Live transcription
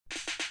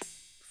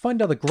Find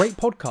other great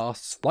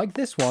podcasts like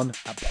this one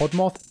at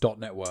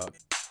podmoth.network.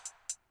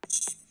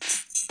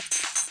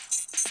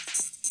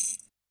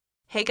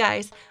 Hey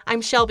guys,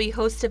 I'm Shelby,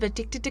 host of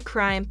Addicted to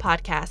Crime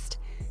podcast.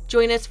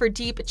 Join us for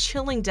deep,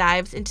 chilling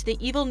dives into the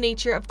evil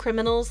nature of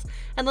criminals,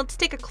 and let's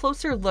take a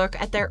closer look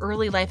at their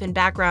early life and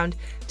background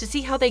to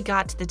see how they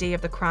got to the day of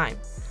the crime.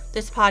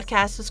 This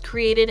podcast was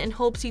created in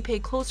hopes you pay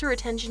closer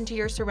attention to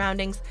your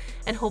surroundings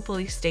and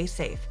hopefully stay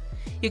safe.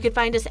 You can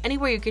find us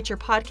anywhere you get your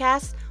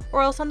podcasts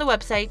or else on the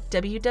website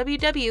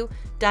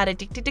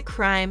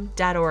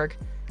www.addictedtocrime.org.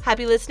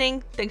 Happy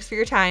listening, thanks for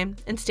your time,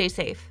 and stay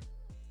safe.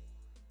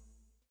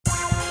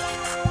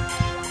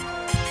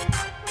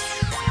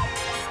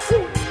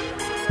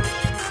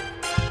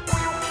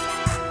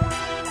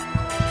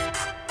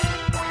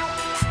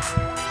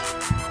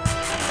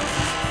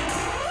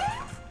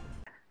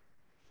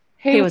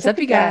 Hey, what's up,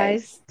 you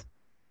guys?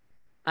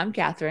 I'm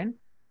Catherine.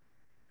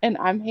 And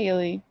I'm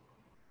Haley.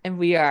 And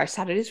we are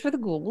Saturdays for the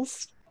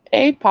Ghouls,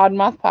 a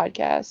Podmoth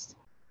podcast.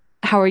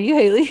 How are you,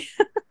 Haley?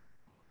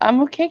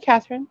 I'm okay,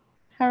 Catherine.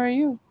 How are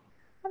you?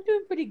 I'm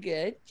doing pretty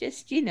good.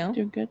 Just,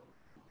 doing good.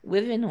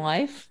 Living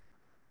life.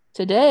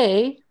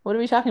 Today, what are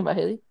we talking about,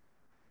 Haley?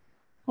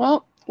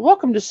 Well,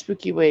 welcome to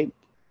Spooky Week.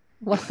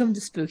 Welcome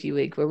to Spooky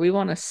Week, where we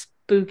want to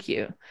spook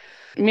you.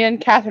 Me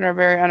and Catherine are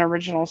very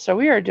unoriginal, so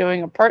we are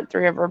doing a part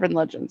 3 of Urban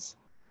Legends.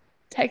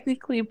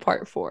 Technically,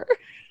 part 4.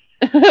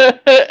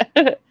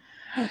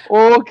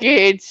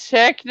 Okay,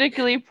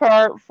 technically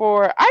part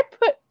 4.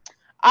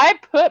 I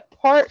put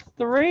part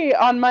 3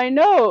 on my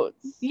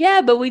notes.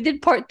 Yeah, but we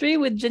did part 3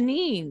 with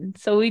Janine,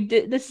 so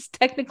this is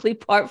technically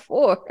part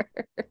 4.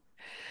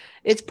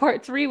 It's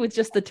part 3 with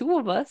just the two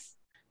of us.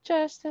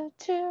 Just the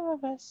two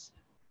of us.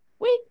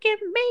 We can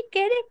make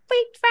it if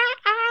we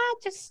try.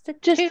 Just the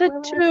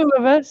two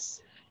of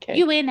us. Okay.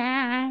 You and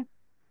I.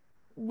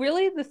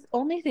 Really, the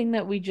only thing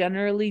that we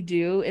generally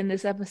do in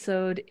this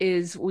episode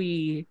is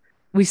we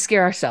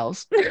scare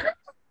ourselves.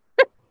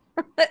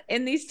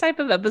 In these type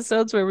of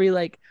episodes where we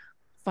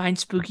find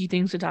spooky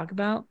things to talk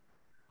about,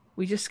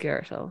 we just scare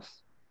ourselves.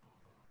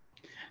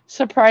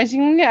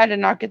 Surprisingly, I did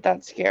not get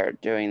that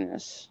scared doing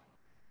this.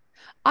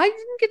 I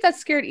didn't get that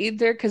scared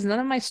either, because none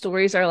of my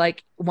stories are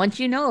like, once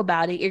you know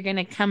about it, you're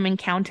gonna come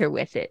encounter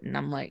with it, and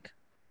I'm like,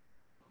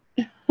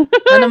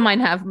 none of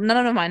mine have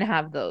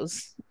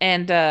those.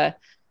 And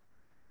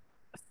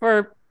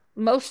for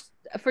most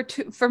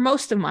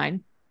of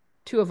mine,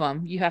 2 of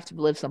them, you have to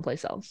live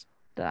someplace else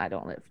that I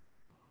don't live.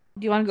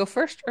 Do you want to go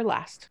first or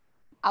last?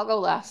 I'll go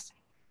last.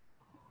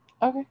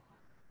 Okay.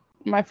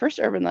 My first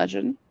urban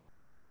legend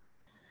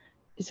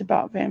is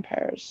about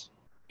vampires.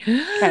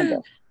 Kind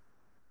of.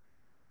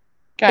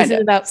 Is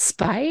it about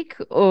Spike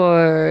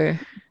or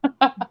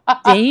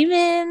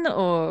Damon,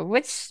 or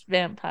which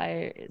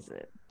vampire is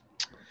it?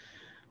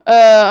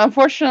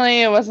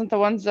 Unfortunately, it wasn't the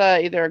ones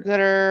that either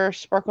glitter,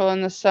 sparkle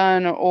in the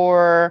sun,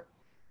 or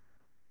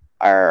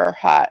are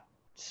hot.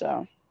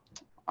 So,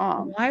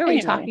 why are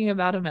we talking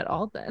about him at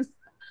all then?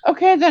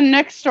 Okay, the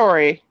next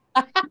story.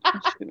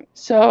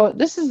 So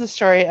this is the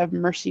story of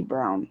Mercy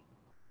Brown.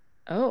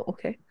 Oh,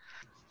 okay.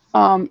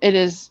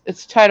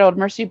 It's titled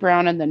Mercy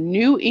Brown and the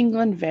New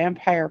England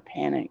Vampire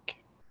Panic.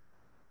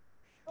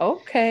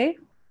 Okay.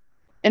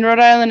 In Rhode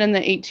Island in the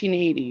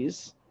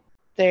 1880s,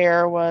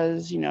 there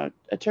was, a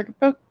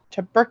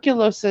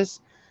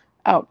tuberculosis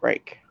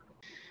outbreak.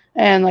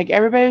 And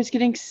everybody was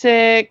getting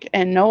sick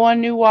and no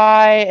one knew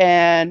why,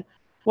 and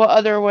what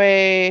other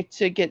way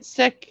to get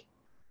sick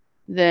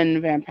than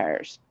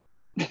vampires.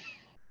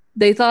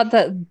 They thought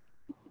that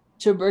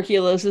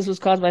tuberculosis was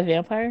caused by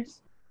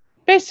vampires?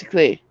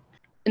 Basically.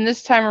 In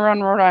this time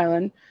around Rhode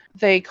Island,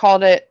 they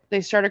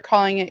started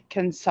calling it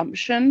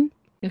consumption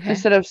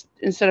instead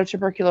of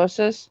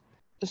tuberculosis.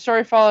 The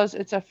story follows,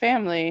 it's a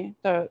family,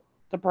 the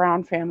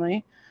Brown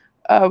family.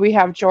 We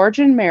have George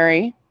and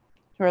Mary,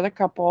 who are the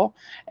couple,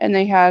 and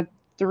they had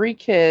 3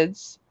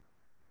 kids.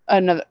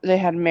 They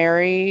had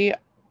Mary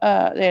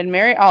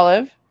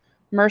Olive,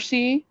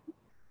 Mercy,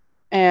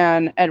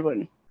 and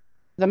Edwin.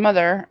 The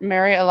mother,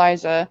 Mary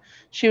Eliza,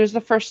 she was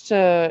the first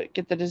to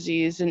get the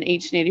disease in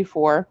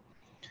 1884.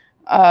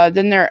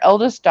 Then their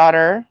eldest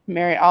daughter,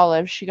 Mary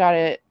Olive, she got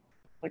it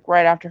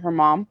right after her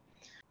mom.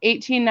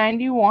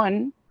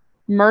 1891,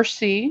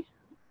 Mercy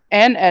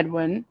and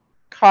Edwin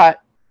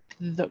caught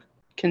the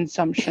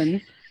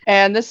consumption.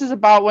 And this is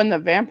about when the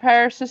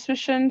vampire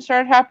suspicion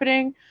started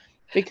happening,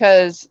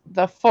 because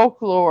the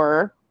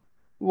folklore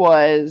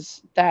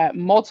was that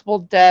multiple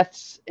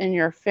deaths in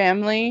your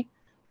family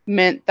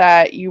meant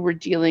that you were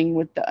dealing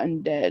with the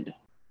undead.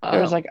 Oh.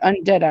 There was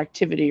undead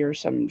activity or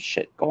some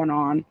shit going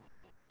on.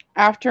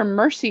 After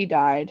Mercy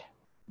died,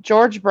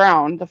 George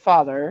Brown, the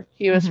father,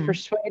 he was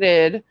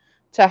persuaded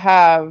to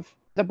have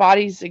the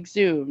bodies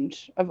exhumed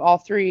of all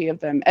 3 of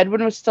them.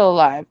 Edwin was still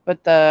alive,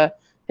 but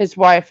his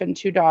wife and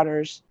 2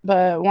 daughters.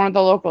 But one of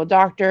the local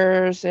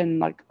doctors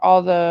and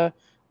all the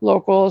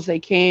locals, they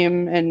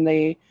came and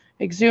they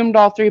exhumed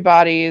all 3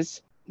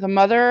 bodies. The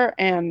mother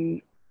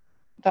and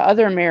the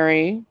other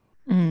Mary,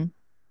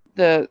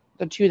 the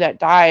 2 that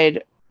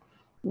died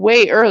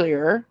way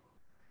earlier,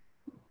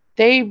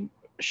 they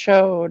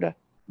showed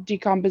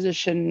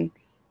decomposition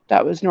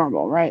that was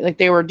normal, right? Like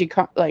they were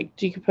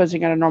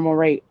decomposing at a normal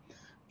rate.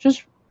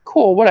 Just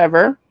cool,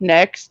 whatever.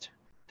 Next,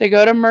 they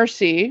go to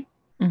Mercy.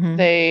 Mm-hmm.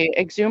 They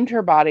exhumed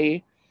her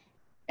body.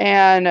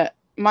 And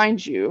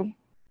mind you,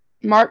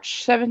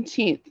 March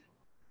 17th,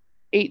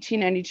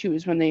 1892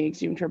 is when they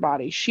exhumed her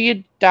body. She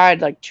had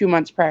died like 2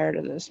 months prior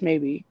to this,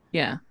 maybe.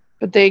 Yeah.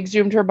 But they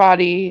exhumed her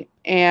body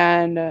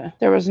and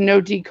there was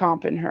no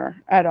decomp in her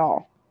at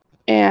all.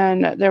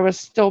 And there was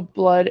still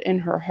blood in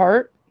her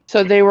heart.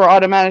 So they were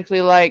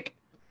automatically like,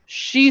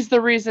 she's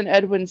the reason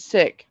Edwin's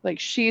sick. Like,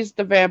 she's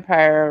the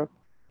vampire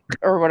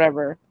or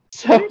whatever.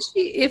 So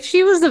if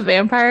she was the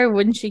vampire,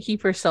 wouldn't she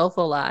keep herself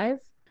alive?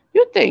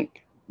 you'd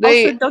think.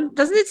 Also,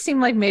 doesn't it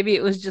seem like maybe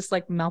it was just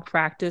like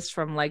malpractice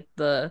from like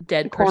the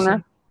dead person?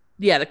 Corner.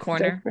 Yeah, the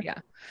corner. Yeah.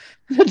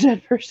 The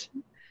dead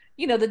person.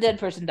 You know, the dead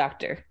person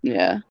doctor.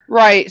 Yeah.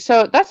 Right.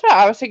 So that's what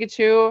I was thinking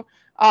too.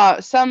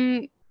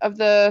 Some of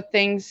the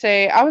things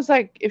say, I was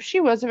like, if she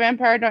was a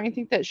vampire, don't you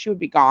think that she would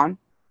be gone?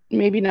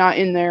 Maybe not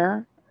in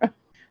there.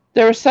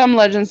 There were some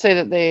legends say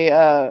that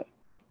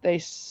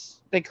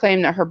they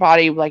claim that her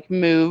body like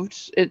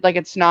moved. It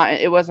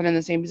wasn't in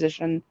the same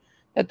position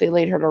that they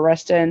laid her to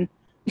rest in.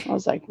 I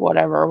was like,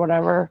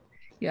 whatever.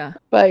 Yeah.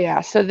 But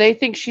yeah, so they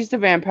think she's the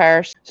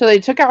vampire. So they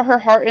took out her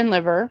heart and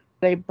liver,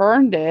 they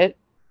burned it,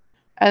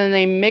 and then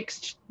they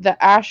mixed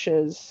the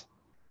ashes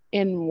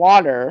in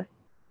water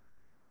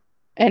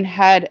and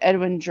had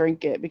Edwin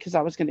drink it because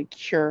that was going to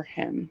cure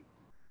him.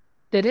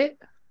 Did it?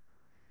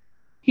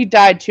 He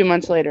died 2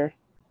 months later.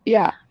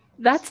 Yeah.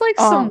 That's like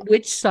some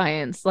witch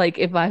science, like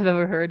if I've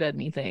ever heard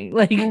anything.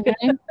 Like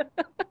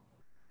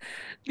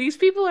these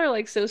people are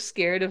like so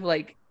scared of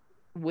like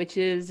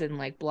witches and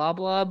like blah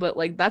blah, but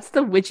like that's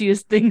the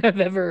witchiest thing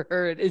I've ever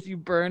heard is you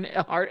burn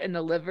a heart and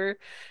a liver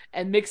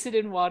and mix it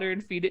in water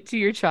and feed it to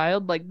your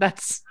child. Like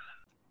that's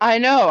I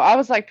know. I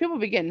was like, people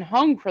be getting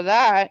hung for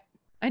that.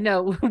 I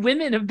know.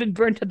 Women have been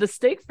burned at the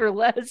stake for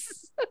less.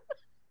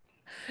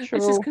 True.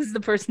 It's just because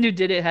the person who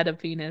did it had a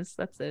penis.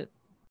 That's it.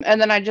 And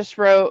then I just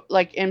wrote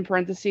like in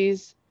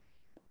parentheses,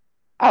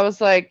 I was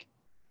like,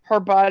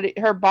 her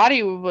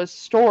body was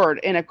stored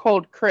in a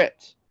cold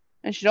crypt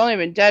and she'd only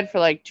been dead for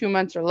like 2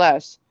 months or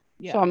less.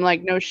 Yeah. So I'm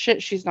like, no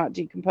shit, she's not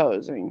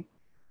decomposing.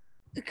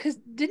 Because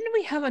didn't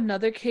we have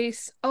another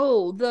case?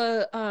 Oh,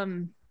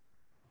 the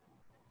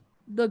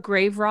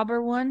grave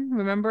robber one,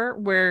 remember?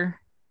 Where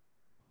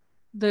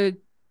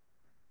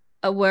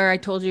I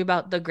told you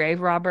about the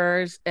grave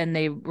robbers and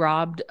they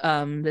robbed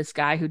this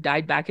guy who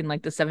died back in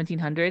like the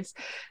 1700s,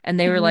 and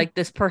they were like,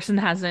 this person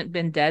hasn't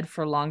been dead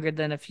for longer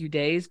than a few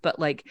days, but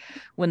like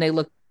when they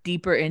looked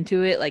deeper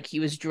into it, like he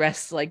was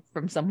dressed like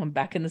from someone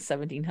back in the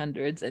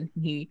 1700s, and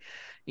he,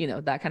 you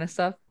know, that kind of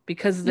stuff,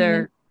 because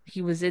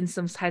he was in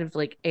some kind of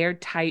like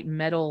airtight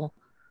metal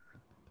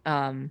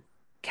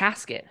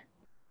casket,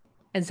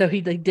 and so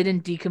he like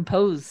didn't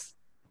decompose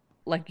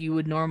like you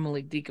would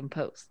normally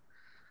decompose.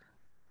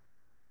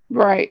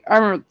 Right. I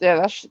remember. Yeah,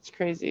 that shit's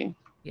crazy.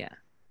 Yeah.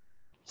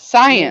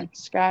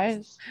 Science,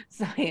 guys.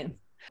 Science.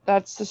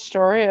 That's the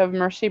story of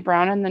Mercy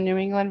Brown and the New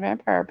England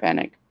Vampire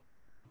Panic.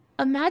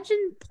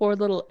 Imagine poor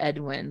little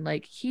Edwin.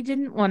 Like, he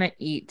didn't want to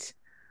eat.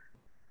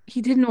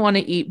 He didn't want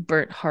to eat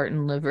burnt heart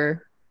and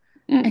liver.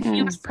 Mm-hmm. And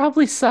he was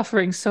probably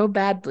suffering so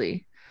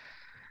badly.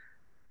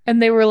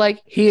 And they were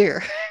like,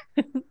 here,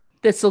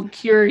 this will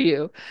cure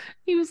you.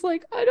 He was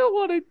like, I don't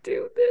want to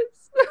do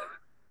this.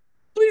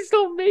 Please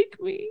don't make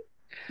me.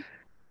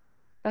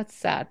 That's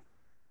sad.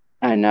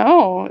 I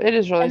know. It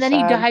is really sad. And then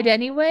he died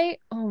anyway?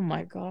 Oh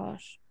my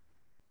gosh.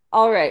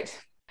 All right.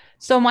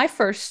 So my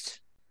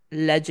first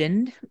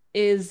legend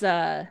is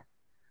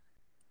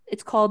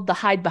it's called the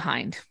Hide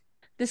Behind.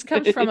 This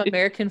comes from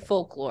American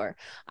folklore.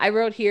 I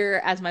wrote here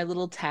as my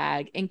little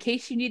tag in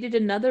case you needed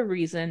another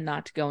reason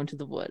not to go into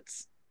the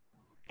woods.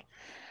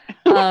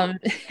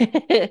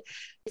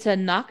 It's a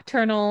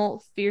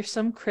nocturnal,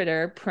 fearsome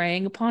critter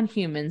preying upon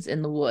humans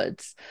in the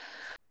woods.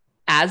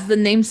 As the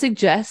name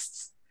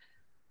suggests,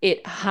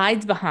 it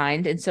hides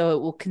behind, and so it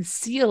will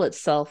conceal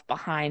itself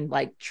behind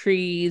like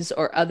trees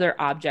or other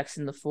objects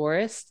in the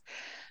forest.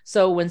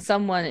 So when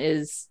someone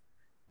is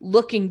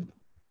looking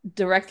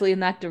directly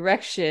in that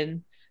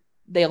direction,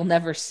 they'll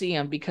never see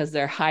them because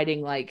they're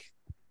hiding like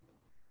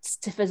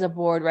stiff as a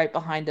board right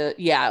behind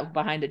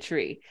a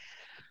tree.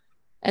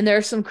 And there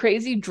are some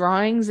crazy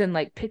drawings and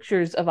like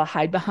pictures of a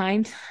hide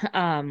behind.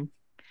 And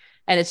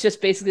it's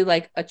just basically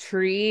like a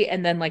tree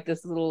and then like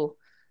this little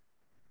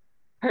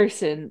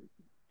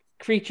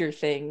creature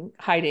thing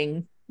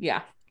hiding.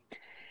 Yeah.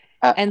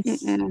 And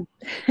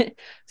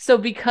so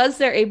because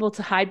they're able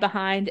to hide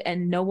behind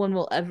and no one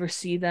will ever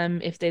see them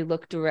if they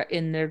look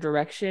in their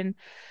direction,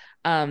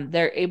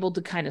 they're able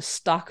to kind of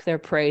stalk their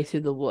prey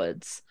through the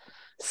woods.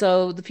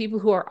 So the people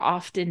who are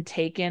often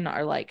taken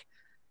are like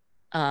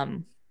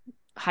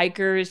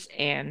hikers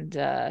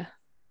and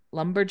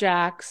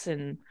lumberjacks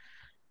and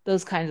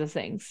those kinds of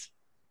things.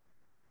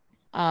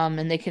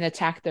 And they can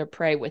attack their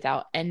prey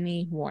without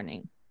any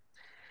warning.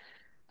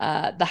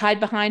 The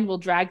hide behind will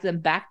drag them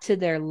back to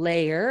their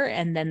lair,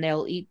 and then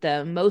they'll eat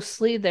them,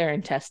 mostly their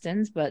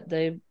intestines, but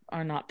they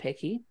are not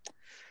picky.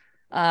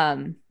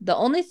 The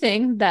only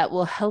thing that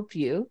will help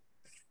you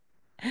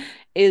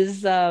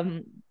is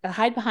the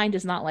hide behind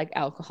is not like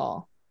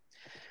alcohol.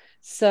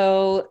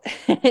 So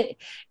it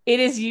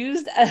is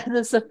used as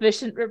a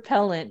sufficient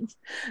repellent,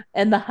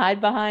 and the hide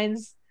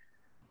behinds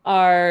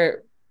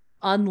are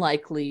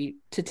unlikely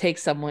to take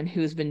someone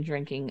who's been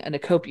drinking a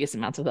copious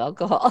amounts of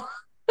alcohol.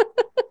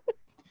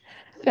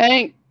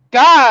 Thank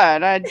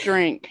God I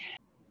drink.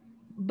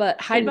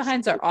 But hide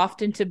behinds are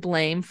often to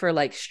blame for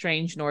like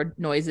strange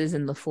noises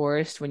in the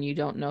forest when you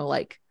don't know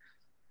like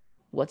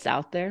what's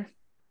out there.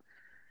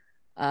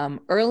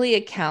 Early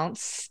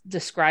accounts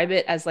describe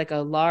it as like a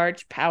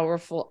large,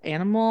 powerful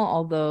animal,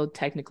 although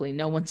technically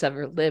no one's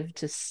ever lived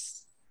to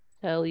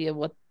tell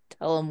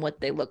them what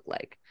they look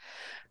like.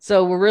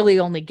 So we're really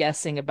only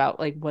guessing about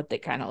like what they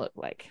kind of look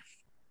like.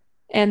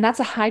 And that's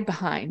a hide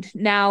behind.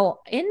 Now,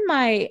 in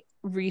my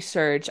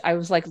research, I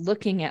was like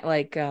looking at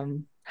like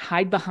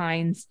hide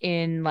behinds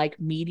in like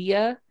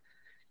media,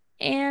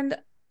 and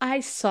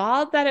I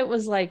saw that it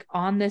was like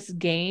on this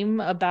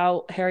game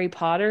about Harry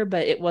Potter,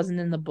 but it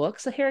wasn't in the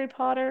books of Harry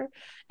Potter.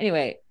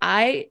 Anyway,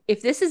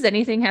 if this is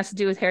anything has to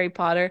do with Harry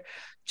Potter,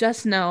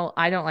 just know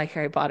I don't like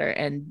Harry Potter,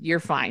 and you're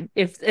fine.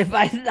 If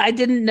I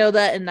didn't know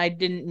that, and I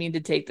didn't mean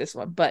to take this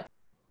one, but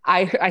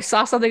I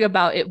saw something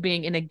about it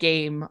being in a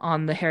game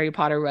on the Harry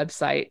Potter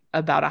website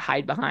about a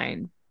hide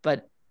behind,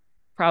 but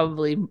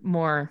probably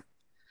more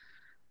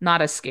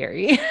not as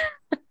scary.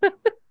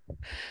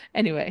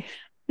 Anyway,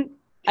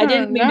 I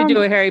didn't mean to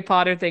do a Harry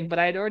Potter thing, but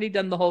I had already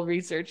done the whole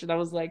research, and I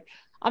was like,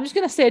 I'm just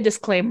gonna say a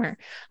disclaimer.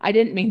 I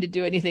didn't mean to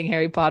do anything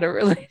Harry Potter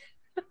related.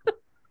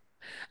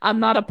 I'm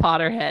not a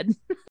Potterhead.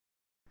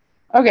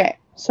 Okay,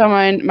 so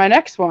my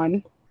next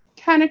one,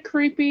 kind of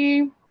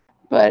creepy,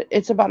 but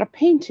it's about a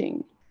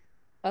painting.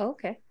 Oh,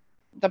 okay.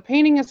 The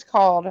painting is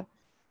called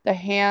 "The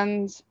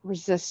Hands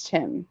Resist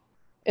Him."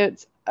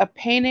 It's a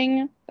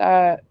painting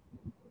that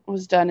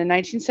was done in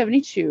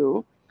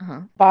 1972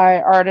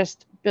 by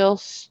artist Bill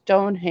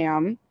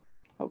Stoneham.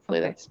 Hopefully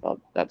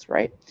that's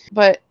right.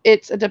 But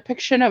it's a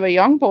depiction of a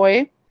young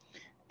boy,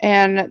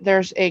 and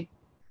there's a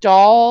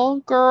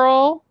doll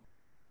girl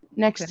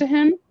next to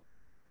him,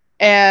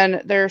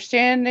 and they're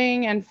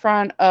standing in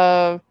front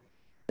of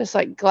this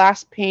like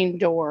glass pane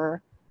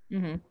door.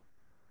 Mm-hmm.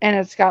 And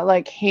it's got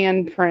like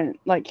handprint,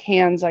 like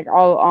hands, like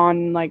all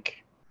on like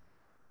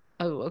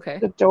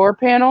the door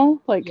panel,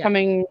 like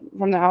coming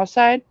from the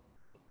outside.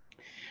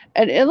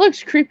 And it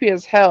looks creepy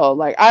as hell.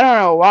 Like, I don't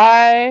know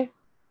why,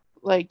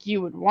 like,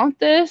 you would want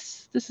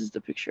this. This is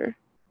the picture.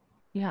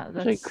 Yeah,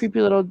 that's like a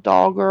creepy little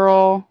doll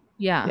girl.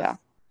 Yeah.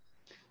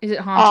 Is it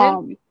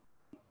haunted?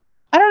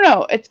 I don't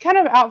know. It's kind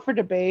of out for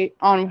debate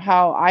on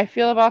how I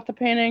feel about the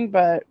painting,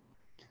 but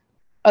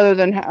other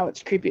than how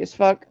it's creepy as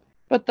fuck.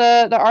 But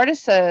the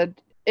artist said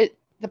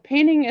the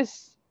painting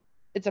it's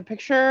a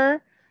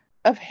picture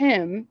of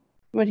him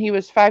when he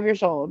was 5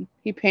 years old.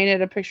 He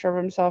painted a picture of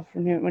himself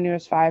when he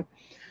was 5.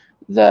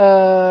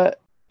 The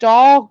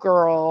doll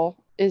girl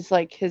is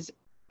like his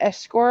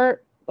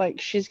escort. Like,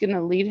 she's going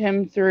to lead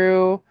him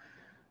through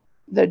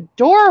the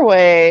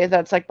doorway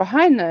that's like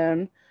behind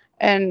them.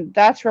 And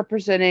that's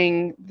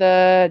representing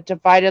the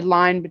divided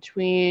line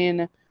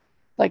between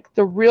like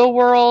the real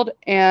world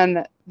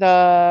and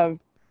the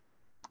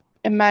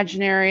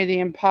imaginary, the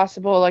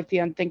impossible, like the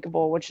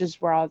unthinkable, which is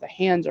where all the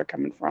hands are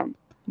coming from.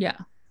 Yeah.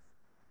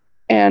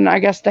 And I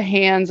guess the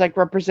hands like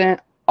represent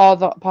all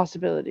the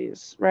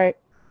possibilities, right?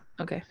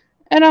 Okay.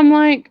 And I'm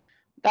like,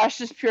 that's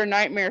just pure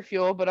nightmare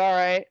fuel, but all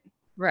right.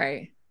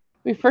 Right.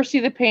 We first see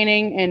the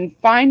painting in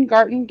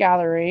Feingarten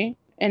Gallery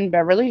in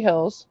Beverly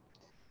Hills.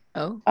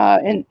 Oh.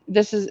 And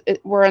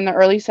we're in the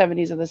early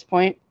 70s at this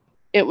point.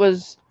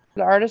 The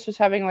artist was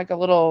having like a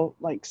little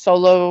like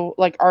solo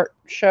like art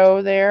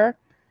show there.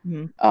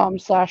 /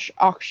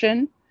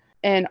 auction,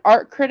 and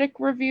art critic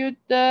reviewed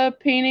the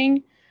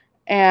painting,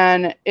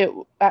 and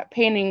that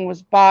painting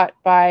was bought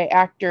by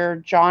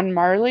actor John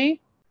Marley,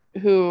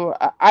 who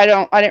I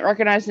didn't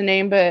recognize the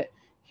name, but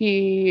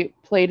he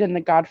played in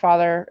The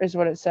Godfather is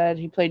what it said.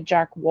 He played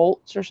Jack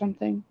Woltz or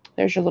something.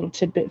 There's your little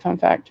tidbit fun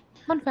fact.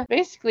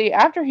 Basically,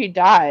 after he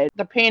died,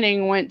 the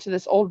painting went to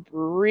this old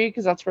brewery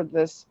because that's where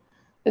this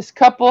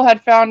couple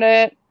had found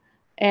it,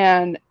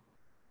 and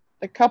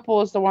the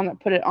couple is the one that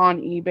put it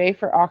on eBay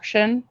for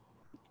auction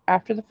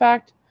after the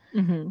fact.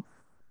 Mm-hmm.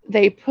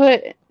 They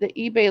put the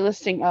eBay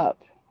listing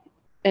up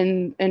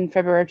in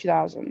February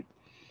 2000.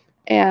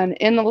 And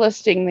in the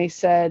listing, they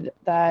said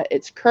that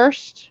it's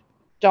cursed.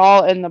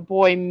 Doll and the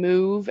boy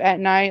move at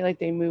night, like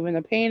they move in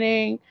the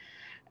painting.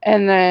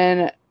 And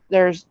then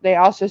they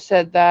also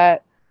said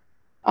that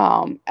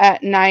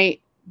at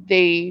night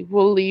they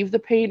will leave the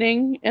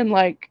painting and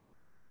like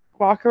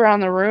walk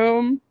around the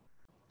room.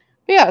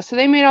 Yeah, so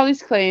they made all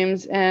these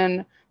claims,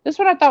 and this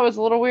one I thought was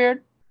a little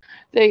weird.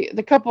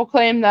 The couple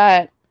claimed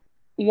that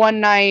one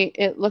night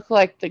it looked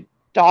like the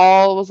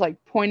doll was like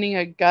pointing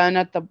a gun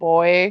at the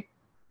boy,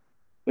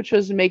 which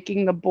was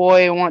making the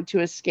boy want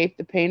to escape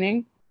the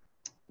painting.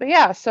 But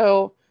yeah,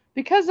 so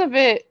because of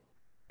it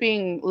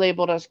being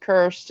labeled as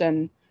cursed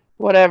and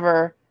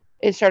whatever,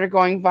 it started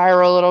going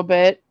viral a little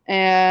bit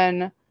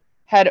and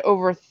had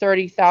over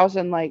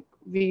 30,000 like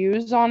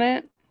views on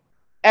it.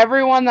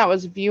 Everyone that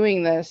was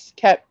viewing this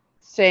kept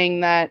saying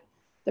that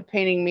the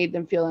painting made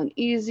them feel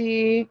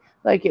uneasy,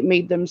 like it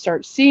made them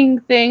start seeing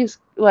things,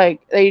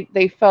 like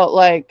they felt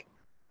like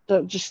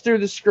just through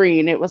the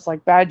screen it was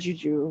like bad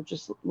juju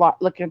just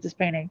looking at this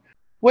painting,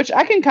 which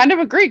I can kind of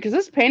agree because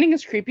this painting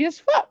is creepy as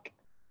fuck.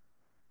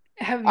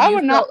 Have I you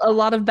would felt not. a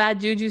lot of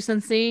bad juju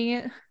since seeing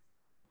it?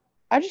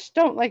 I just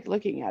don't like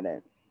looking at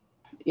it.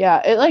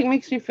 Yeah, it like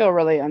makes me feel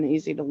really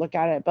uneasy to look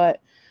at it, but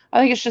I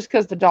think it's just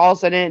because the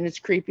doll's in it and it's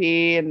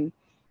creepy and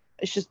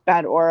it's just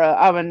bad aura.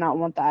 I would not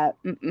want that.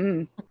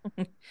 Mm-mm.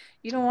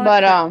 You don't want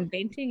But a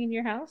painting in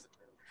your house?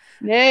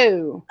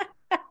 no,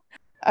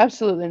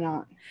 absolutely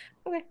not.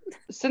 Okay.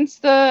 Since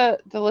the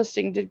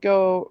listing did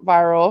go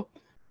viral,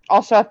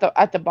 also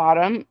at the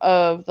bottom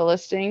of the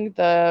listing,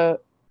 the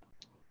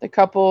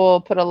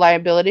couple put a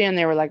liability and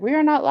they were like, "We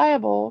are not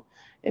liable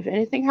if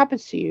anything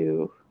happens to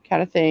you,"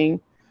 kind of thing,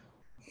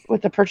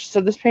 with the purchase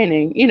of this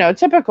painting. You know,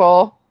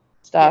 typical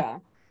stuff. Yeah.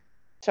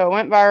 So it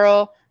went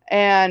viral,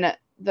 and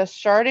the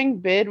starting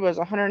bid was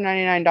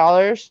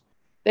 $199.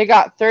 They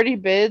got 30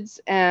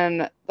 bids,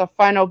 and the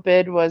final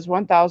bid was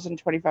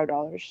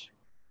 $1,025.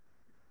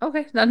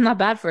 Okay, that's not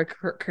bad for a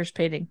cursed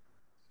painting.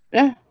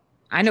 Yeah,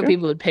 I know true.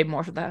 people would pay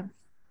more for that.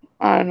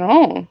 I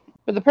know.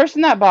 But the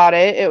person that bought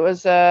it, it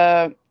was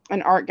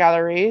an art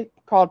gallery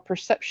called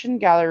Perception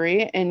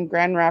Gallery in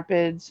Grand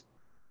Rapids,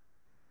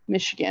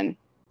 Michigan.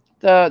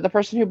 The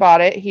person who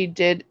bought it,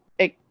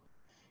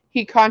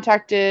 he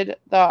contacted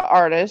the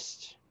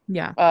artist,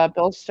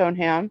 Bill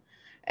Stoneham,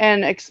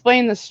 and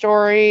explained the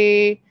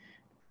story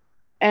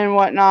and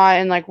whatnot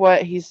and like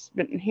what he's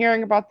been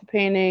hearing about the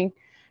painting.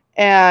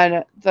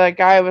 And the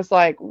guy was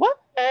like, "What?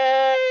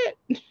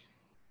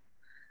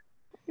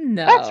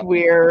 No. That's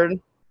weird."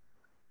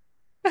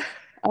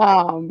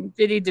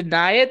 Did he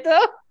deny it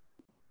though?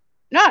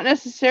 Not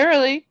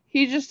necessarily.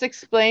 He just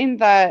explained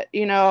that,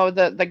 you know,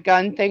 the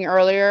gun thing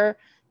earlier.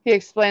 He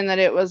explained that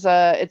it's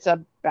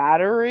a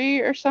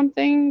battery or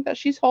something that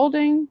she's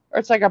holding, or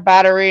it's like a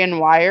battery and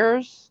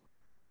wires.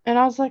 And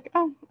I was like,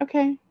 "Oh,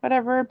 okay,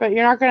 whatever." But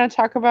we're not going to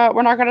talk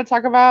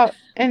about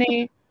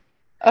any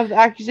of the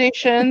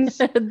accusations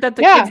that the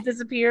kids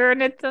disappear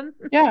and it's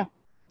yeah,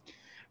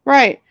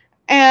 right.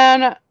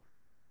 And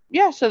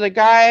yeah, so the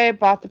guy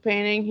bought the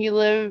painting. He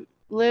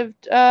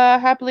lived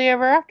happily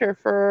ever after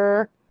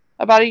for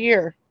about a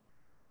year.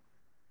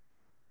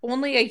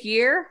 Only a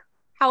year?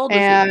 How old was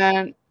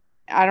he?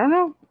 I don't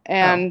know.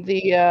 And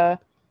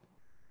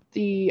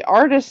the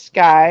artist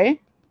guy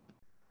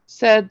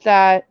said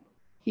that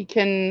he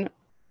can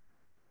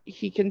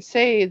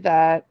say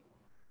that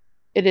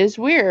it is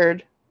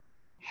weird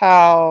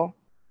how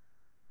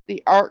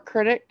the art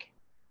critic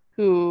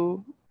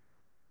who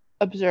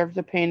observed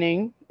the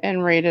painting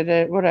and rated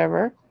it,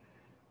 whatever,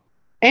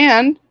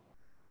 and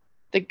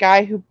the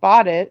guy who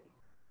bought it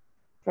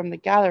from the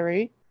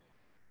gallery,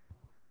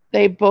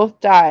 they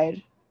both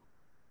died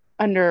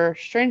under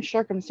strange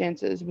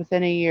circumstances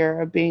within a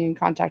year of being in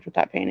contact with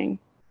that painting.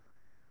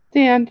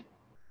 The end.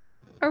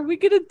 Are we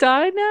gonna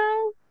die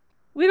now?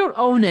 We don't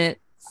own it,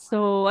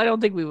 so I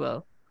don't think we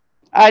will.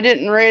 I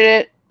didn't rate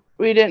it.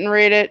 We didn't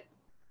rate it.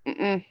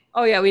 Mm-mm.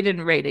 Oh yeah, we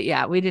didn't rate it.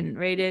 Yeah, we didn't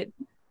rate it.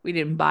 We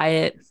didn't buy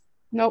it.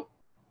 Nope.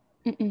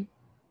 Mm-mm.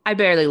 I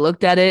barely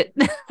looked at it.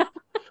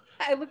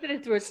 I looked at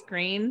it through a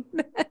screen.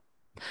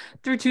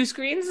 Through two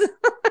screens.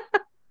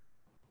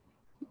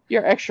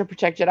 You're extra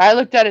protected. I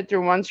looked at it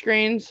through one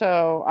screen,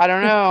 so I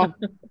don't know.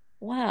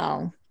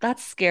 Wow,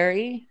 that's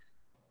scary.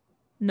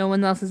 No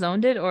one else has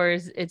owned it, or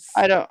it's?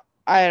 I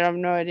have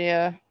no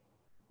idea.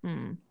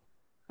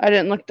 I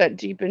didn't look that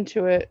deep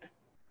into it.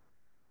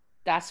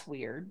 That's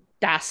weird.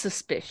 That's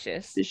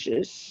suspicious.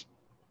 Suspicious.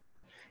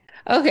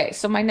 Okay,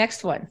 so my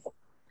next one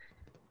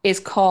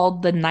is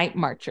called the Night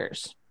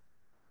Marchers.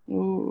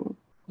 Ooh.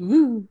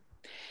 Ooh.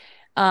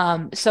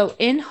 So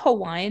in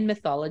Hawaiian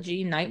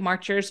mythology, night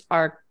marchers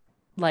are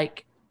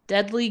like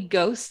deadly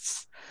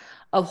ghosts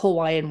of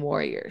Hawaiian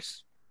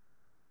warriors.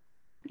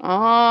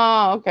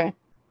 Oh, okay.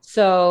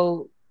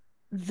 So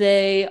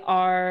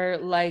they're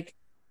like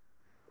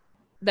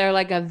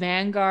a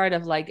vanguard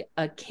of like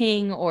a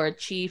king or a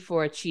chief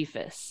or a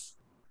chiefess.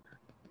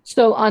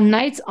 So on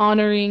nights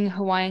honoring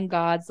Hawaiian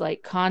gods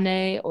like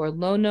Kane or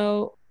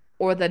Lono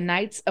or the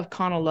Knights of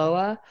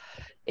Kanaloa,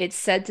 it's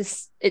said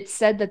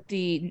that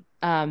the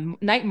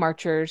night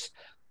marchers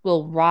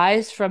will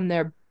rise from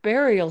their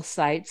burial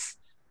sites,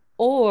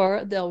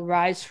 or they'll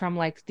rise from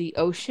like the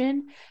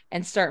ocean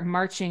and start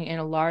marching in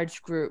a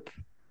large group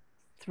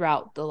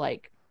throughout the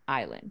like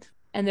island.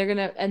 And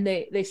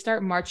they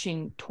start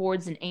marching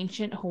towards an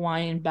ancient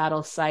Hawaiian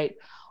battle site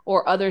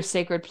or other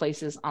sacred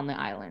places on the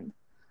island.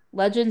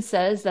 Legend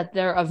says that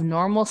they're of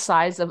normal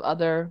size of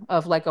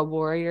like a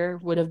warrior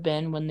would have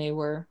been when they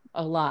were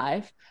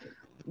alive.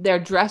 They're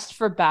dressed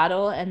for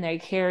battle and they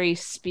carry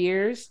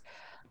spears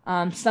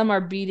Some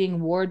are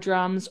beating war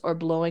drums or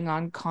blowing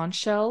on conch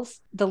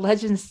shells. The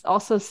legends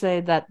also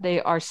say that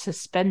they are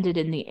suspended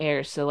in the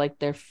air, so like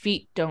their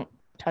feet don't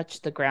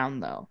touch the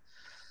ground though.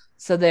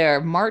 So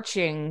they're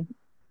marching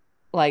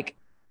like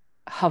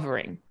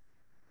hovering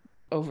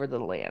over the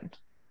land.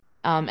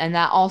 And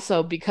that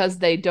also, because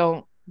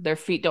their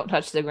feet don't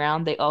touch the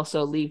ground, they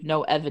also leave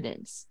no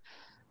evidence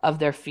of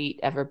their feet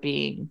ever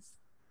being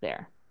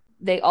there.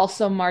 They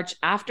also march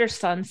after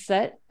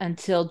sunset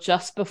until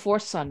just before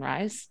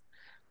sunrise.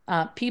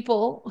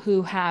 People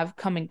who have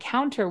come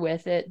encounter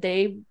with it,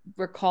 they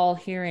recall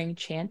hearing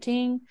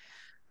chanting,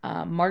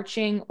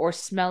 marching, or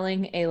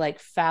smelling a like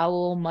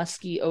foul,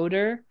 musky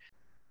odor.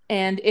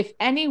 And if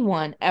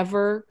anyone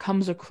ever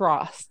comes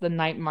across the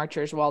night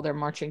marchers while they're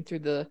marching through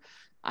the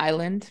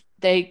island,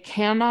 they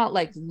cannot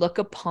like look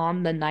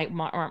upon the night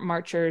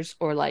marchers,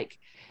 or like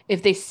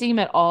if they seem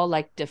at all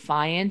like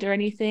defiant or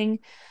anything,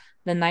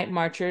 the night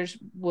marchers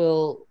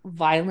will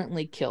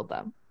violently kill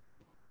them.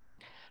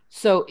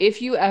 So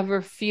if you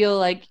ever feel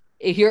like,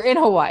 if you're in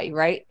Hawaii,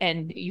 right,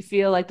 and you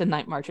feel like the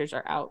night marchers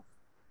are out,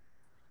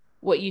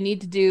 what you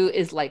need to do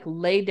is like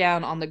lay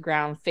down on the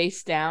ground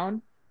face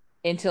down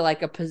into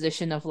like a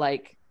position of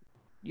like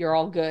you're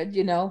all good,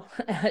 you know.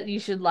 You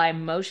should lie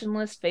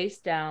motionless face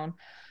down,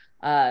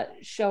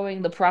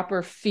 showing the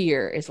proper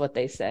fear is what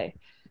they say.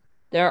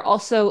 There are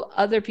also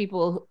other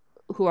people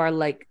who are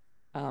like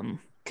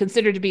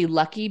considered to be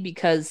lucky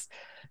because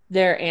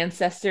their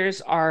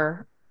ancestors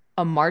are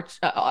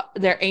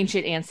their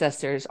ancient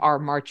ancestors are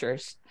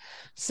marchers.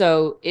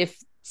 So if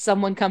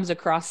someone comes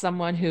across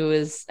someone who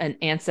is an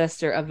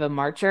ancestor of a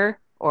marcher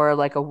or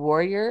like a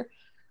warrior,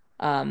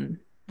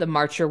 the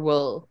marcher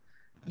will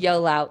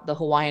yell out the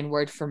Hawaiian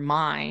word for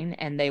mine,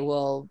 and they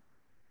will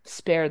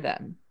spare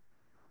them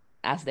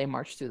as they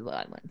march through the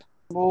island.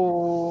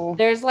 Oh.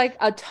 There's like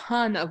a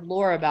ton of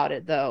lore about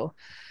it though,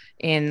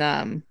 in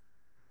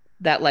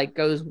that like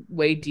goes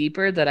way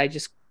deeper that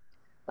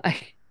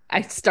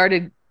I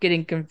started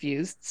getting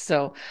confused.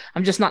 So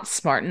I'm just not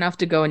smart enough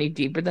to go any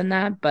deeper than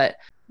that, but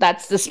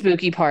that's the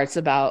spooky parts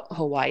about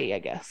Hawaii, I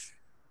guess.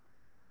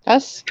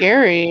 That's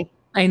scary.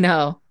 I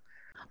know.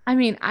 I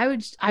mean, I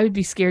would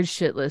be scared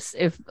shitless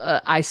if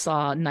I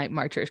saw night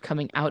marchers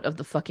coming out of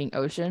the fucking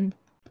ocean.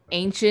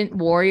 Ancient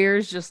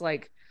warriors just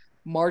like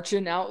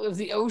marching out of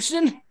the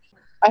ocean,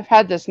 I've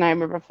had this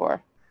nightmare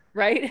before.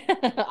 right?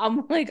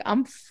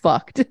 I'm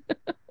fucked.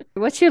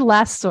 What's your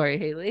last story,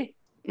 Haley?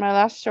 My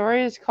last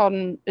story is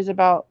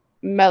about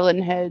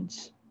melon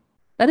heads.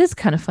 That is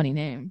kind of funny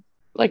name.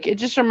 Like it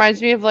just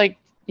reminds me of like,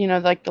 you know,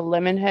 like the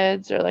lemon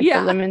heads or like Yeah.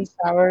 the lemon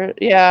sour.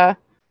 Yeah.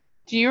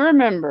 Do you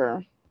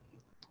remember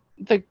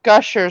the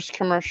Gushers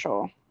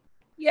commercial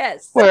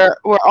Yes. where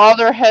all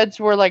their heads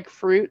were like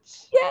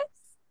fruits? Yes.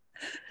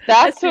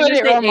 That's what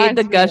it they ate reminds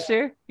the me of.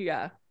 gusher.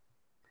 Yeah.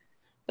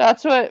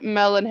 That's what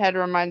melon head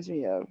reminds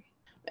me of.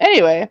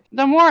 Anyway,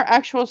 the more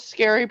actual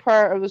scary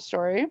part of the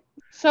story.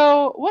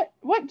 So,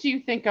 what do you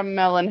think a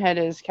melon head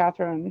is,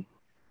 Catherine?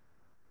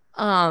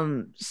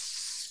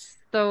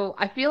 So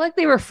I feel like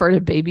they refer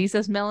to babies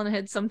as melon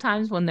heads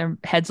sometimes when their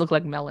heads look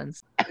like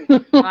melons.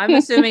 I'm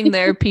assuming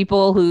they're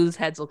people whose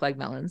heads look like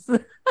melons. Yeah,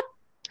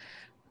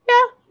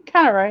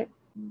 kind of right.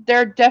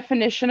 Their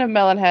definition of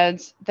melon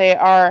heads,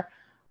 they're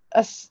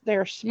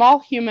small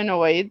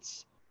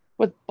humanoids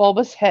with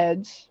bulbous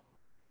heads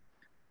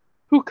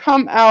who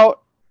come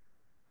out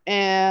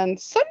and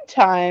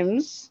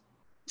sometimes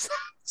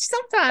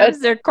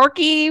They're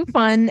quirky,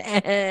 fun,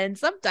 and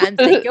sometimes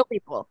they kill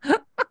people.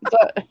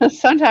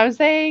 sometimes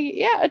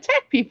they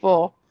attack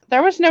people.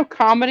 There was no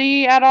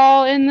comedy at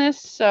all in this,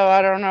 so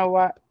I don't know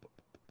what,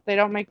 they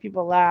don't make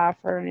people laugh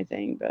or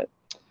anything, but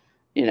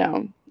you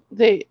know,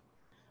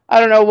 I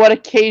don't know what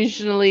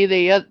occasionally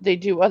they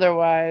do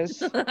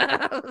otherwise.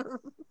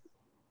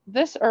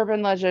 This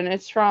urban legend,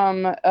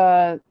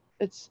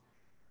 it's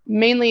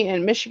mainly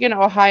in Michigan,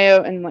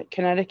 Ohio, and like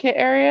Connecticut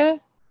area.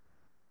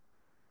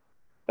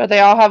 But they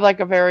all have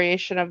like a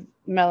variation of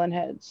melon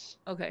heads.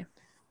 Okay.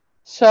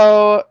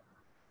 So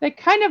they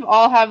kind of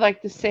all have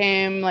like the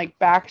same like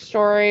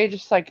backstory,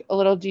 just like a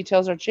little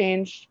details are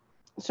changed.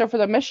 So for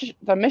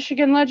the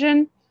Michigan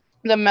legend,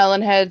 the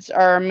melon heads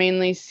are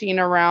mainly seen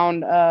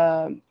around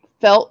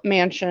Felt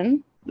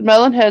Mansion. The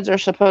melon heads are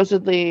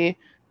supposedly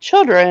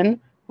children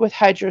with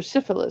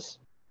hydrocephalus,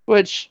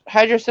 which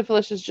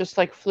hydrocephalus is just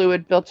like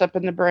fluid built up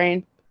in the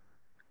brain.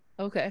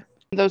 Okay.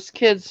 Those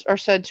kids are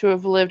said to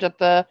have lived at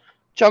the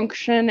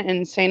Junction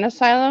Insane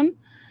Asylum.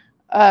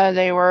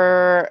 They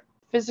were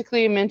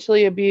physically and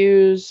mentally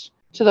abused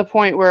to the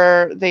point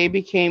where they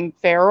became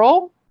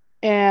feral,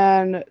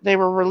 and they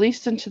were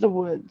released into the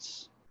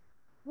woods.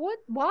 What?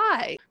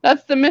 Why?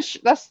 That's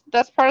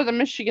that's part of the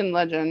Michigan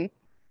legend.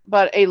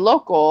 But a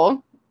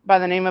local by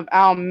the name of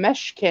Al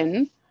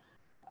Meshkin,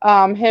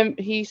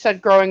 he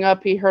said growing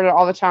up he heard it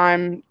all the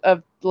time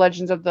of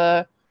legends of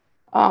the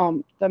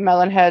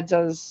melon heads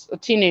as a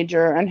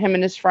teenager, and him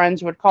and his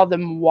friends would call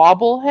them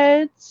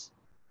wobbleheads,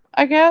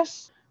 I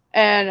guess.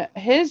 And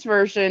his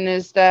version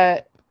is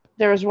that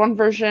there was one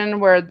version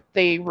where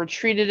they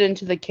retreated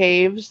into the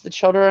caves, the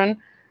children,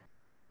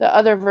 the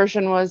other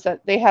version was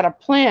that they had a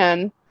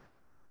plan.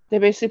 They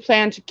basically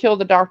planned to kill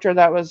the doctor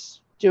that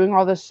was doing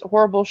all this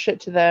horrible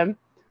shit to them.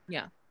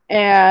 Yeah.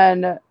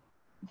 And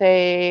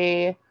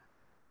they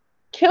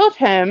killed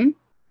him,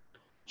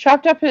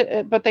 chopped up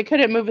but they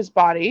couldn't move his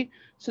body.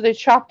 So they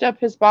chopped up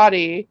his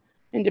body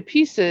into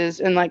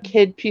pieces and like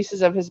hid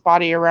pieces of his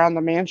body around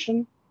the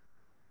mansion.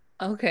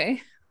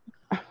 Okay.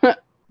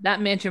 That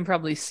mansion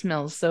probably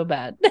smells so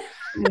bad.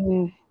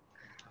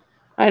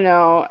 I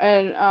know.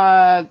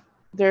 And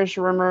there's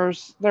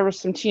rumors there was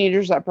some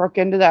teenagers that broke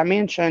into that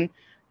mansion,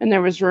 and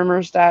there was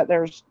rumors that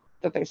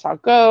they saw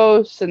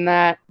ghosts and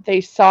that they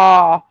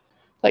saw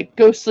like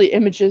ghostly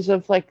images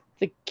of like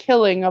the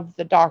killing of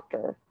the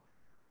doctor.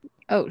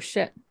 Oh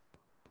shit.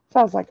 So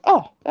I was like,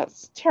 oh,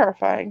 that's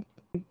terrifying.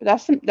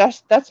 But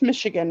that's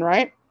Michigan,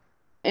 right?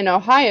 In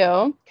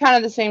Ohio, kind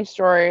of the same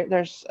story.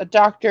 There's a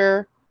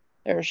doctor,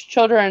 there's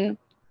children,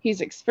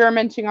 he's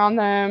experimenting on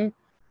them.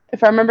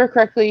 If I remember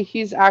correctly,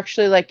 he's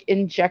actually like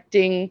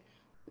injecting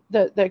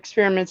the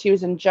experiments, he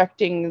was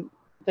injecting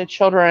the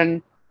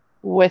children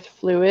with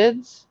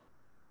fluids.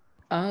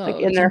 Oh,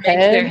 like in to their make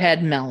head. their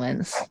head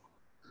melons.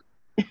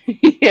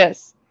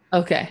 Yes.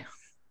 Okay.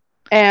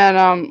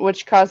 And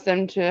which caused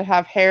them to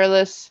have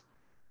hairless,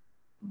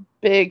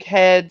 big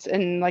heads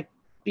and like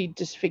be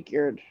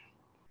disfigured.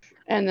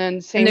 And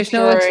then same And there's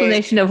story. no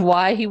explanation of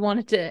why he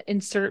wanted to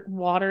insert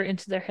water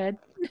into their head.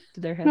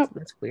 To their heads. Nope.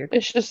 That's weird.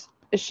 It's just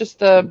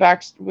the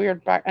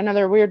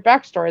another weird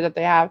backstory that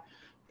they have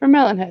for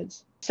melon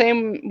heads.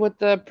 Same with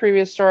the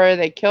previous story.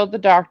 They killed the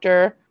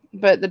doctor,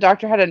 but the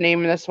doctor had a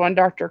name in this one.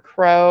 Dr.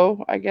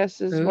 Crow, I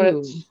guess is what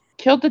it's. Ooh.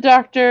 Killed the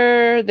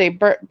doctor. They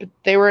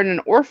were in an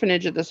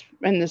orphanage in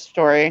this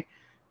story.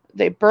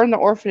 They burned the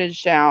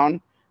orphanage down,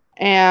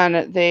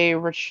 and they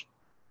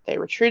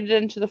retreated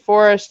into the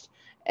forest.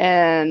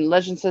 And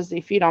legend says they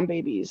feed on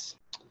babies.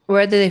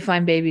 Where do they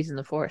find babies in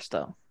the forest,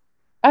 though?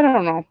 I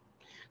don't know.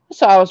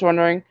 That's what I was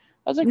wondering.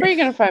 I was like, where are you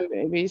gonna find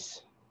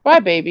babies? Why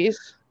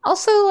babies?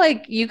 Also,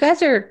 like, you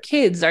guys are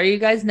kids. Are you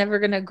guys never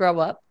gonna grow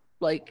up?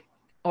 Like,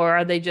 or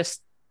are they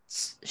just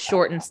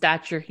short in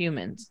stature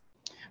humans?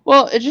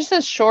 Well, it just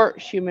says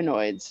short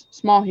humanoids,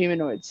 small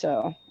humanoids.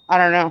 So I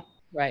don't know.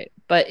 Right.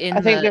 But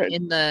I think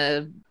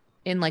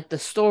in like the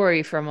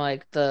story from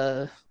like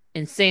the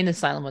insane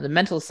asylum or the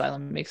mental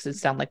asylum, it makes it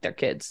sound like they're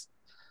kids.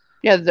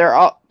 Yeah, they're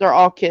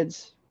all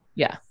kids.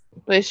 Yeah.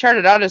 They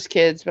started out as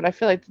kids, but I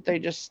feel like they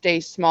just stay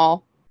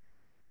small.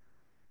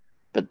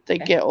 But they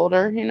get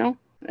older,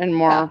 and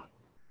more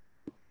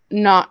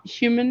not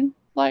human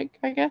like,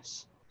 I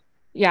guess.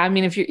 Yeah, I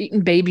mean, if you're eating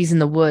babies in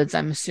the woods,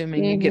 I'm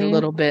assuming you get a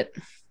little bit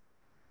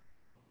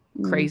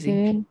crazy.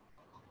 Mm-hmm.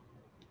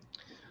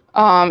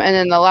 And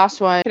then the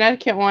last one,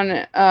 Connecticut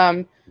one,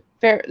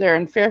 they're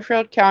in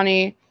Fairfield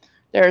County.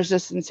 There's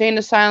this insane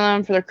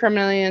asylum for the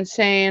criminally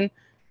insane.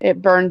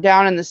 It burned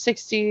down in the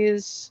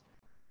 60s.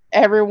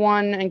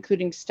 Everyone,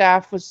 including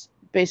staff, was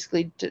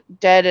basically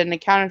dead and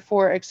accounted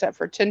for, except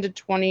for 10 to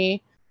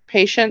 20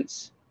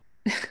 patients.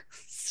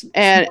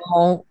 And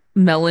small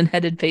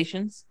melon-headed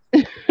patients.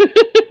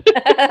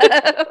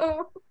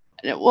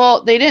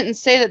 Well, they didn't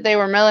say that they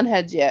were melon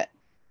heads yet.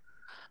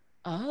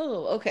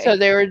 Oh, okay. So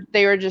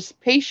they were just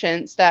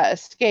patients that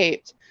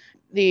escaped.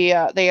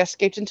 They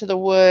escaped into the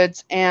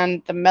woods,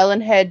 and the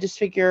melon head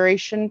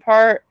disfiguration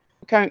part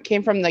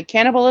came from the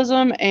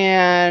cannibalism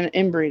and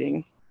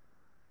inbreeding.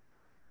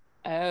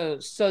 Oh,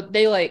 so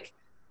they like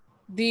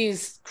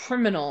these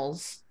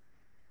criminally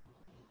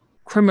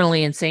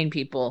insane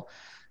people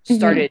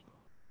started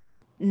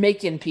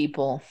making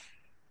people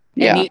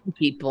and eating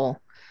people.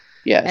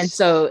 Yes. And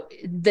so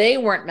they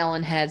weren't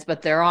melon heads,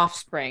 but their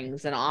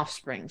offsprings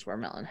were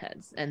melon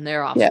heads and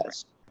their offspring.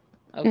 Yes.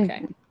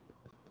 Okay.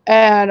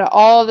 And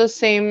all the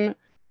same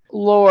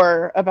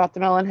lore about the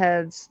melon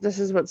heads. This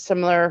is what's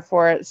similar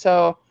for it.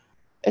 So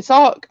it's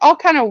all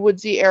kind of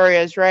woodsy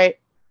areas, right?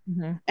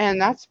 Mm-hmm.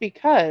 And that's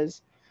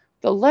because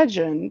the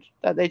legend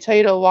that they tell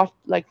you to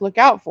look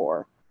out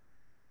for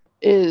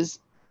is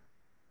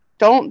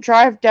don't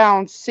drive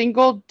down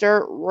single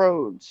dirt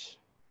roads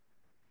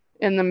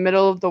in the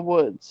middle of the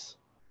woods,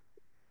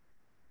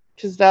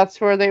 because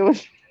that's where they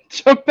would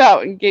jump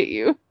out and get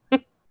you.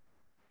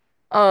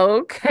 Oh,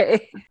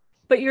 okay.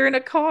 But you're in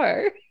a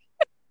car.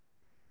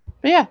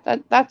 But yeah,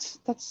 that's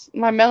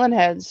my melon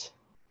heads.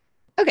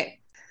 Okay.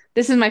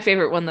 This is my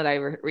favorite one that I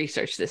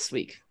researched this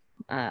week.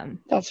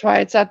 That's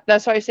why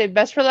I say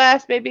best for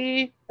last,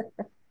 baby.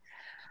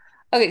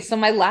 Okay, so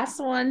my last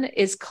one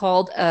is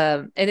called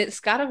and it's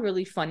got a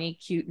really funny,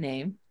 cute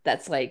name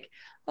that's like,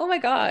 oh my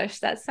gosh,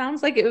 that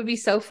sounds like it would be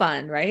so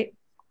fun, right?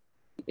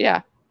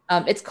 Yeah.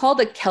 It's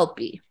called a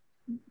kelpie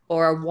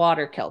or a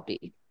water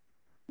kelpie.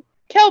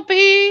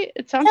 Kelpie!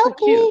 It sounds so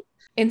cute.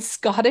 In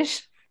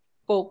Scottish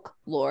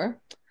folklore,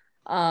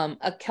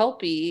 a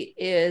kelpie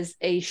is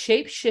a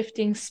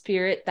shape-shifting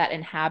spirit that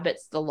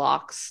inhabits the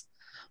lochs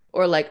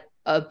or like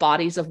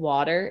bodies of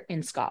water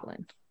in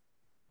Scotland.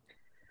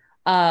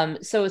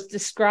 So it's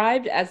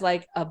described as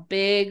like a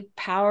big,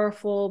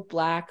 powerful,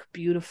 black,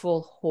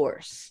 beautiful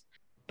horse.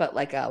 but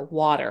like a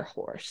water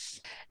horse.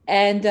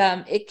 And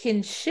it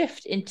can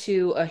shift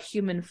into a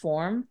human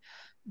form,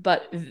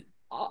 but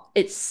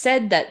it's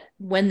said that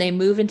when they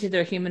move into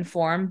their human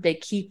form, they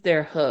keep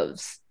their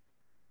hooves.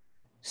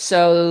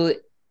 So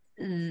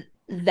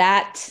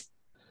that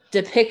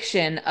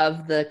depiction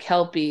of the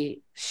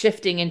Kelpie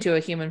shifting into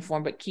a human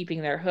form but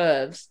keeping their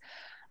hooves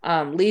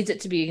leads it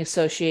to being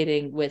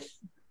associating with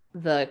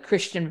the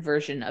Christian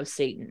version of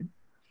Satan.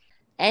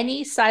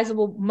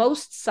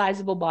 Most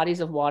sizable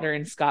bodies of water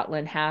in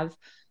Scotland have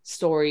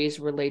stories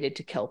related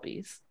to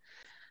Kelpies.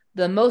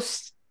 The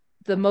most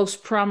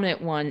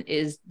prominent one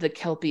is the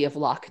Kelpie of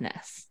Loch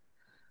Ness,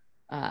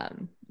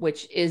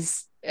 which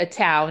is a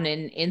town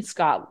in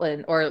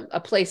Scotland, or a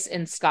place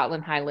in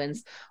Scotland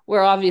Highlands,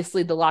 where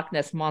obviously the Loch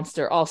Ness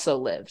Monster also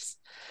lives.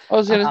 I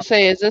was going to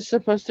say, is this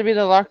supposed to be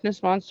the Loch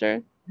Ness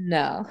Monster?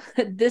 No,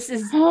 this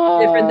is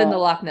different than the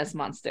Loch Ness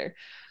Monster.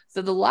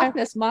 So the Loch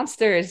Ness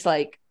Monster is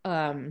like,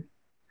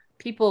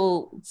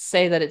 people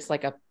say that it's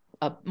like a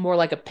more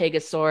like a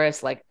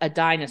Pegasaurus, like a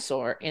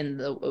dinosaur in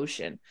the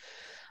ocean,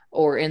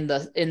 or in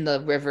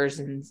the rivers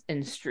and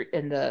in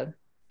the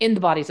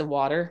bodies of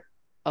water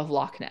of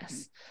Loch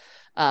Ness.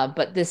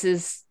 But this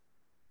is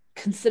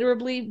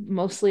considerably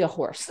mostly a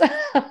horse.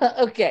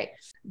 Okay.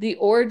 The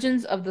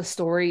origins of the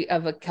story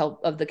of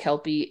the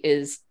Kelpie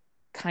is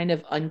kind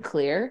of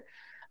unclear.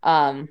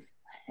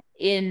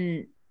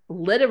 In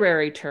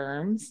literary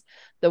terms,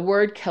 the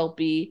word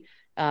Kelpie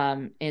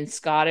in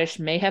Scottish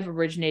may have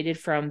originated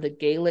from the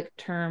Gaelic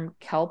term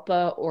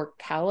kelpa or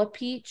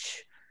callipeach.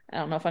 I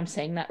don't know if I'm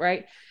saying that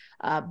right,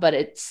 but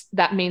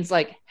that means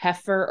like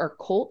heifer or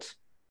colt.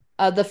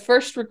 The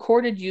first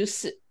recorded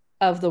use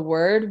of the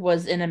word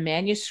was in a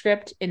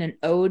manuscript in an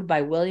ode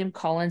by William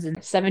Collins in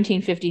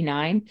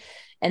 1759,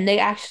 and they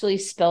actually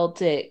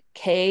spelled it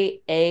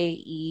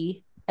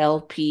Kaelpie.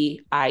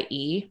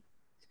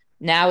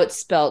 Now it's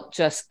spelled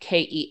just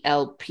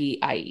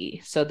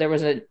Kelpie, so there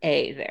was an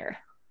A there.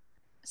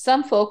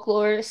 Some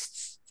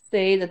folklorists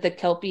say that the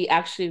Kelpie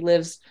actually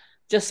lives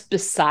just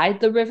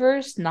beside the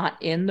rivers,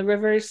 not in the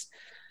rivers.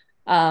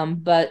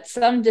 But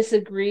some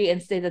disagree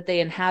and say that they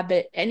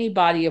inhabit any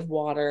body of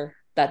water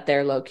that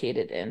they're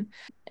located in.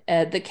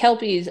 The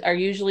Kelpies are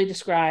usually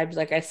described,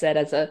 like I said,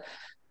 as a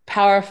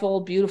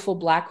powerful, beautiful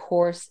black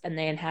horse, and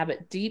they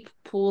inhabit deep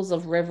pools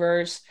of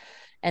rivers,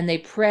 and they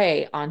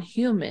prey on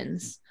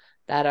humans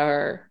that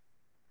are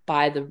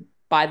by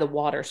the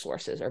water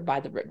sources or by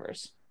the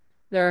rivers.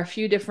 There are a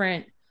few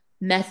different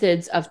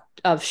methods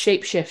of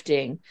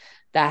shape-shifting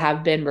that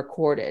have been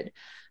recorded.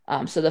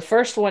 So the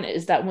first one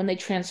is that when they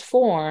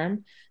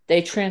transform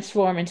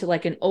into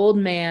like an old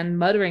man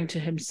muttering to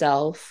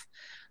himself,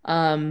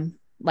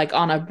 like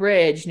on a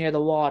bridge near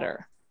the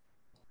water.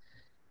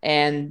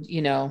 And,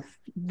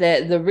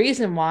 the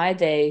reason why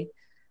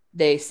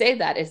they say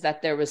that is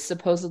that there was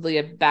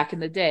supposedly back in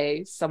the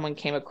day, someone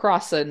came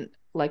across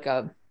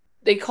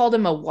they called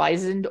him a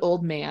wizened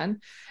old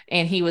man,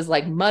 and he was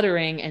like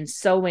muttering and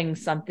sewing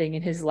something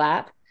in his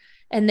lap,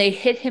 and they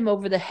hit him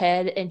over the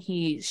head, and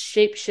he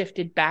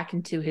shape-shifted back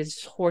into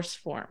his horse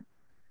form.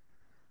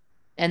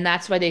 And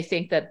that's why they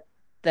think that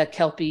the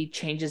Kelpie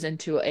changes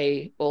into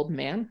a old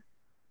man.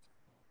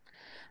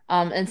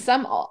 And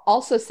some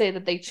also say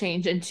that they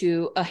change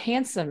into a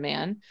handsome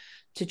man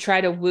to try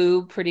to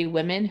woo pretty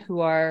women who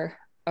are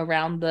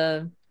around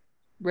the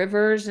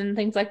rivers and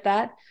things like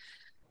that.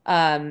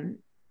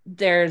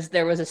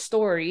 There was a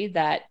story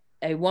that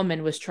a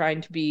woman was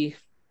trying to be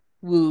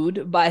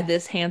wooed by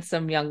this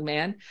handsome young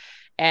man,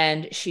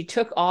 and she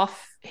took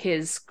off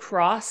his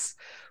cross,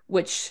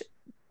 which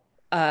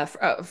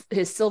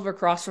his silver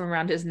cross from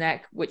around his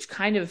neck, which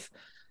kind of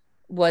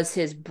was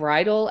his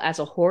bridle as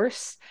a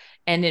horse,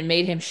 and it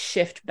made him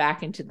shift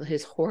back into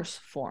his horse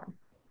form.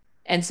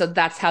 And so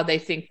that's how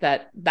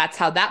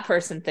that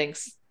person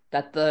thinks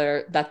that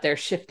their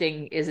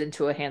shifting is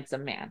into a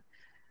handsome man.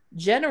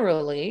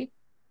 Generally,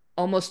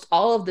 almost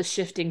all of the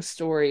shifting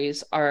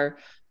stories are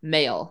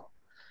male,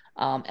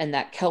 and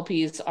that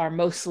Kelpies are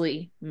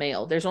mostly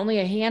male. There's only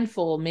a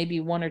handful, maybe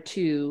one or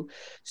two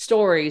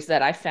stories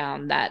that I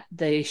found that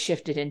they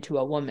shifted into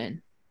a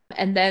woman.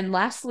 And then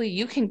lastly,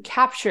 you can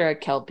capture a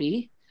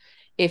Kelpie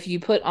if you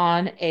put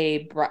on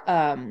a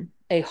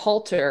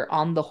halter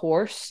on the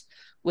horse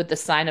with the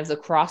sign of the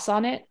cross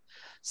on it,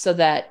 so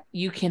that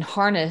you can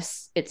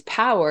harness its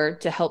power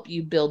to help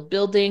you build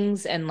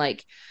buildings and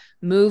like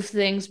move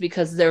things,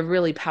 because they're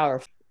really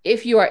powerful.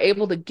 If you are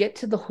able to get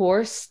to the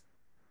horse,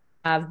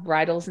 have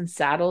bridles and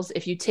saddles,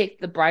 if you take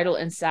the bridle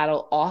and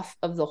saddle off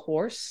of the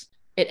horse,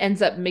 it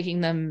ends up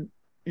making them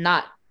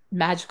not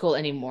magical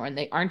anymore, and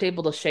they aren't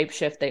able to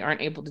shapeshift. They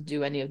aren't able to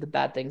do any of the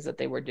bad things that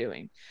they were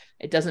doing.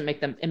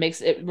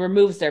 It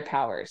removes their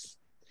powers.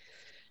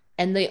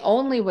 And the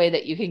only way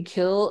that you can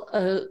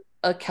kill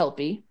a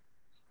Kelpie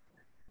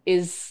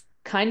is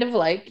kind of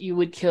like you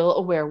would kill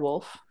a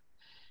werewolf,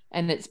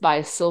 and it's by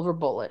a silver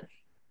bullet.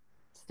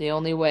 It's the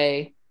only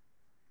way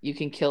you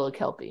can kill a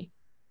Kelpie.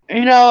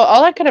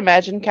 All I could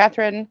imagine,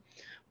 Catherine,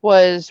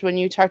 was when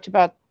you talked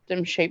about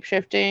them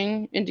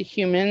shape-shifting into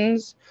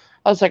humans,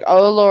 I was like,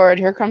 oh Lord,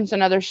 here comes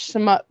another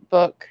smut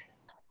book.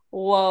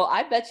 Whoa,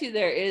 I bet you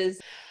there is.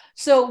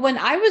 So when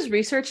I was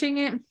researching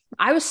it,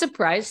 I was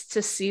surprised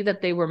to see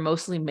that they were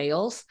mostly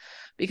males,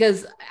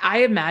 because I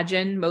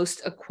imagine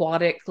most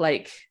aquatic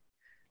like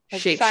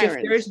shapeshifters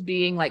Sirens.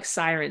 being like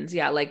sirens.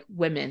 Yeah, like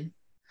women,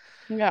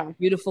 Yeah.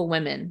 beautiful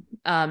women.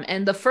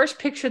 And the first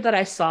picture that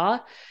I saw,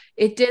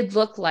 it did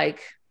look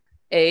like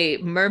a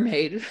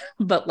mermaid,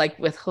 but like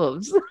with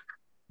hooves.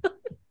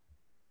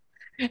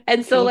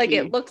 And so like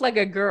it Kinky. looked like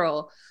a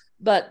girl,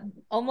 but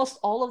almost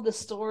all of the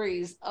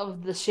stories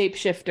of the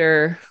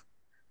shapeshifter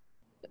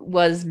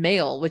was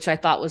male, which I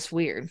thought was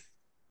weird.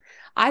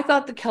 I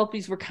thought the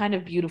Kelpies were kind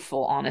of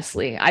beautiful,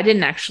 honestly. I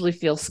didn't actually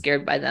feel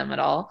scared by them at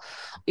all,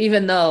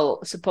 even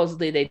though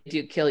supposedly they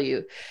do kill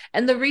you.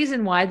 And the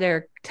reason why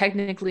they're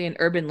technically an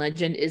urban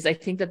legend is I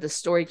think that the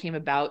story came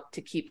about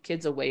to keep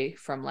kids away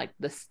from like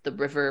the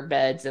river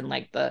beds and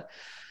like the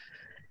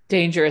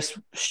dangerous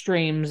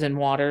streams and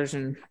waters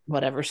and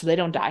whatever, so they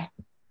don't die.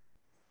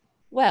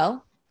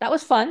 Well, that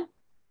was fun.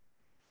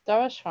 That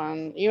was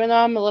fun. Even though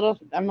I'm a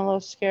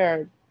little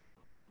scared.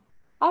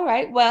 All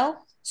right.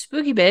 Well,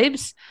 spooky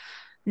babes.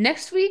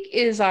 Next week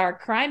is our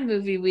crime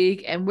movie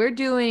week, and we're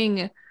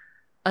doing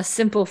A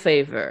Simple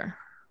Favor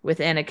with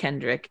Anna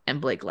Kendrick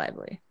and Blake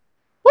Lively.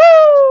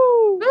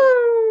 Woo!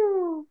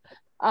 Woo!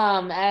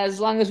 As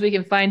long as we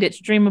can find it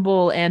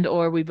streamable and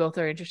or we both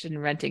are interested in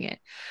renting it.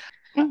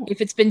 Oh.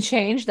 If it's been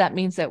changed, that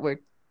means that we're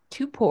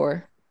too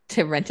poor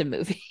to rent a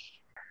movie.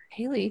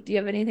 Haley, do you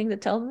have anything to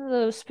tell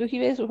the spooky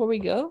babes before we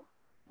go?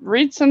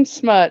 Read some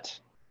smut.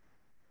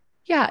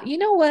 Yeah, you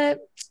know what?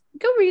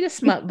 Go read a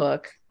smut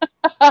book.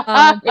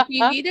 If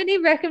you need any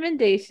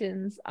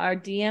recommendations, our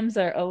DMs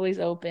are always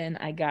open.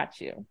 I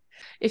got you.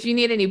 If you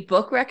need any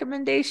book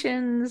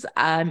recommendations,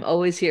 I'm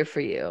always here for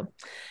you.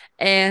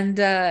 And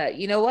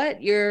you know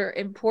what? You're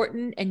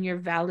important and you're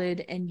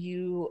valid and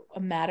you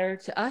matter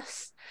to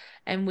us.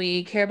 And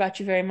we care about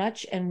you very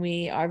much. And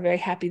we are very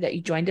happy that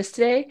you joined us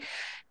today.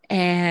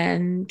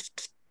 And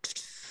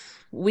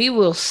we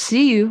will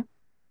see you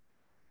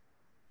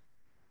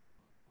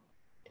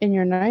in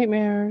your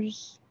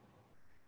nightmares.